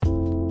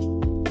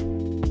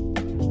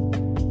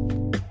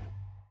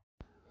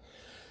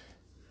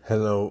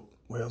Hello.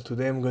 Well,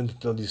 today I'm going to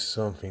tell you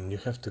something. You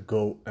have to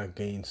go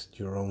against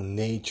your own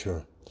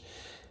nature.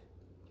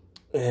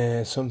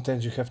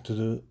 Sometimes you have to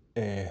do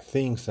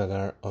things that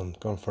are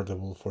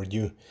uncomfortable for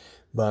you,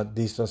 but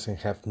this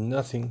doesn't have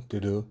nothing to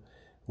do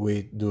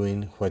with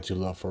doing what you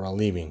love for a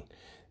living.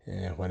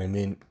 What I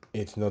mean,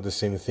 it's not the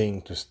same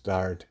thing to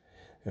start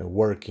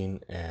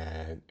working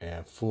at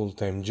a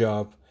full-time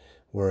job,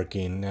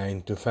 working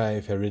 9 to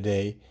 5 every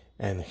day,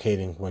 and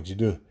hating what you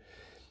do.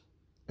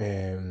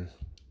 Um,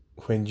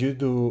 when you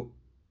do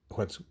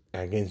what's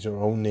against your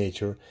own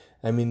nature,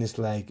 I mean, it's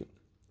like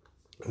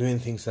doing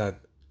things that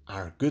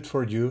are good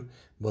for you,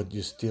 but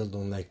you still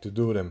don't like to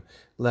do them,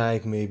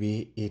 like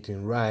maybe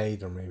eating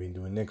right or maybe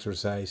doing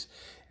exercise.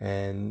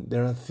 And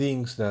there are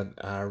things that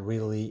are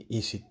really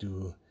easy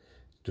to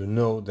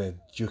know that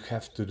you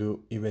have to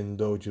do even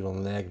though you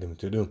don't like them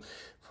to do.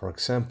 For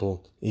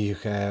example,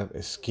 if you have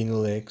skinny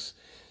legs,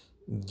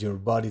 your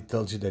body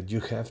tells you that you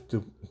have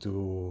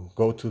to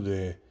go to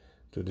the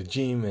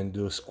gym and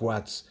do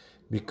squats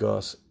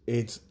because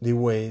it's the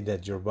way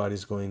that your body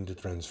is going to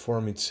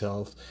transform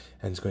itself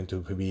and it's going to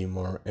be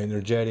more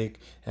energetic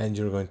and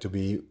you're going to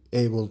be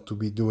able to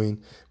be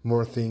doing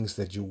more things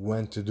that you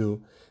want to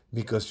do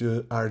because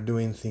you are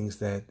doing things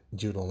that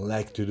you don't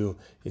like to do.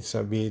 It's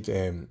a bit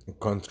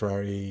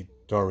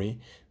contradictory,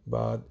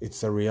 but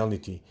it's a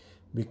reality.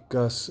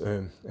 Because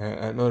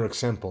another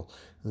example,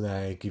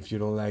 like if you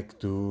don't like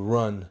to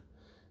run,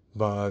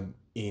 but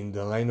in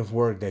the line of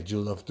work that you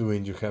love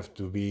doing, you have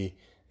to be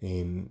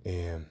in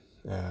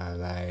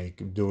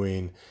like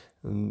doing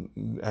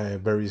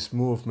various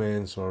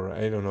movements, or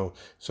I don't know,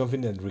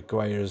 something that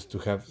requires to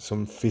have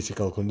some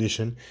physical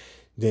condition,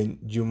 then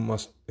you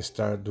must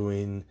start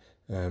doing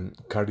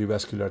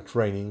cardiovascular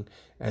training,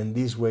 and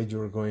this way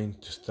you're going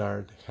to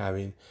start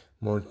having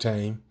more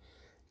time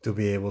to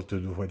be able to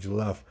do what you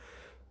love.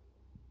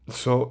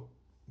 So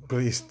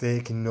please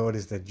take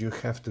notice that you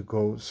have to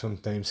go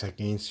sometimes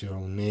against your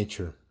own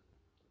nature.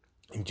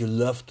 If you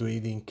love to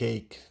eat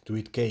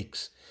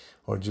cakes,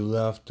 or you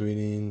love to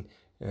eating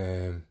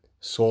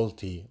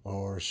salty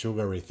or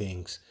sugary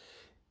things,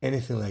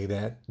 anything like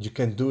that, you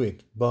can do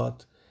it,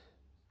 but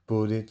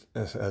put it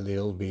as a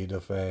little bit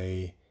of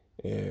a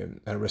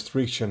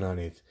restriction on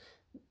it.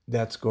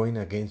 That's going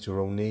against your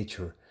own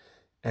nature,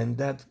 and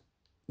that's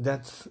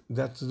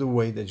the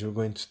way that you're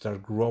going to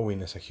start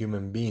growing as a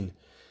human being.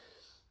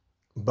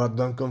 But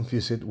don't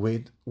confuse it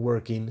with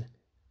working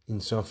in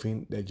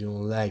something that you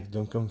don't like.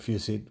 Don't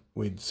confuse it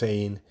with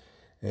saying,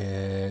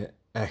 I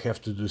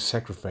have to do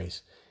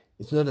sacrifice.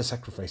 It's not a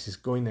sacrifice, it's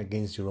going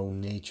against your own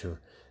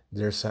nature.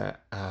 There's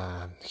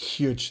a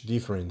huge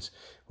difference.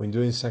 When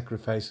doing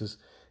sacrifices,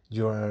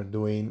 you are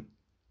doing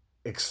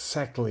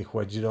exactly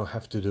what you don't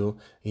have to do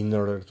in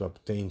order to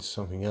obtain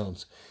something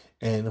else.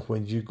 And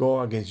when you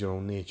go against your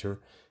own nature,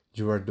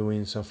 you are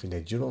doing something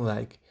that you don't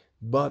like,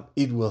 but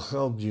it will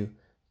help you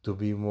to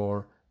be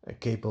more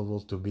capable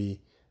to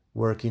be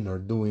working or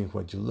doing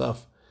what you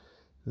love.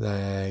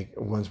 Like,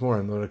 once more,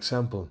 another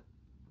example.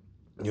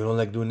 You don't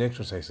like doing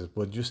exercises,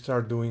 but you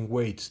start doing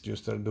weights, you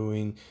start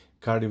doing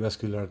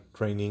cardiovascular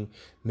training,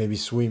 maybe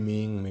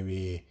swimming,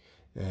 maybe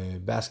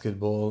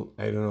basketball,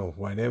 I don't know,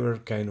 whatever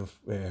kind of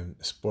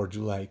sport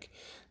you like,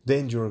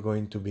 then you're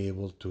going to be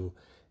able to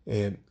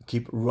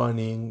keep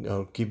running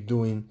or keep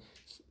doing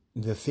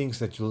the things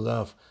that you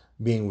love,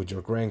 being with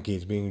your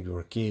grandkids, being with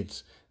your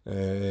kids,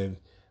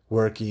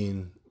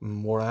 working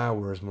more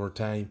hours, more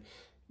time,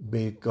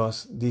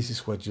 because this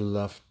is what you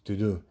love to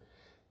do.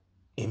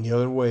 In the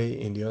other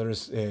way, on the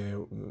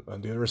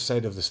other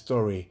side of the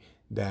story,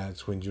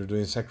 that's when you're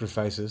doing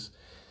sacrifices.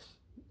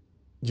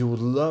 You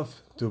would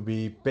love to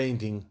be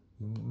painting,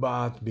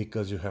 but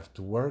because you have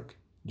to work,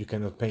 you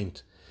cannot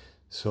paint.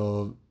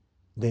 So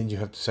then you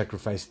have to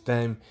sacrifice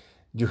time.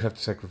 You have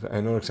to sacrifice,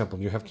 another example,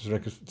 you have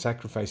to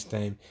sacrifice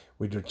time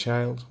with your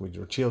child, with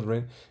your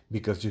children,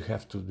 because you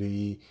have to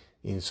be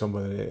in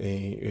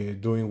somebody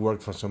doing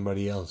work for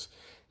somebody else.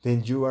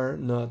 Then you are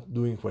not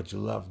doing what you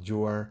love.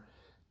 You are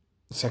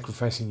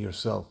sacrificing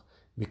yourself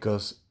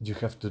because you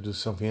have to do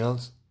something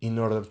else in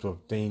order to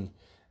obtain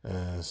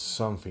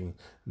something,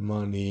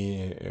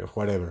 money,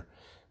 whatever.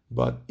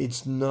 But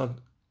it's not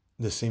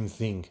the same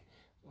thing.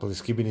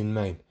 Please keep it in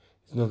mind.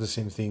 It's not the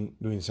same thing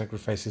doing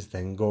sacrifices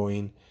than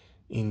going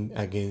in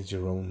against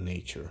your own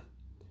nature.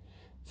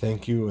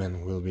 Thank you,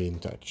 and we'll be in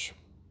touch.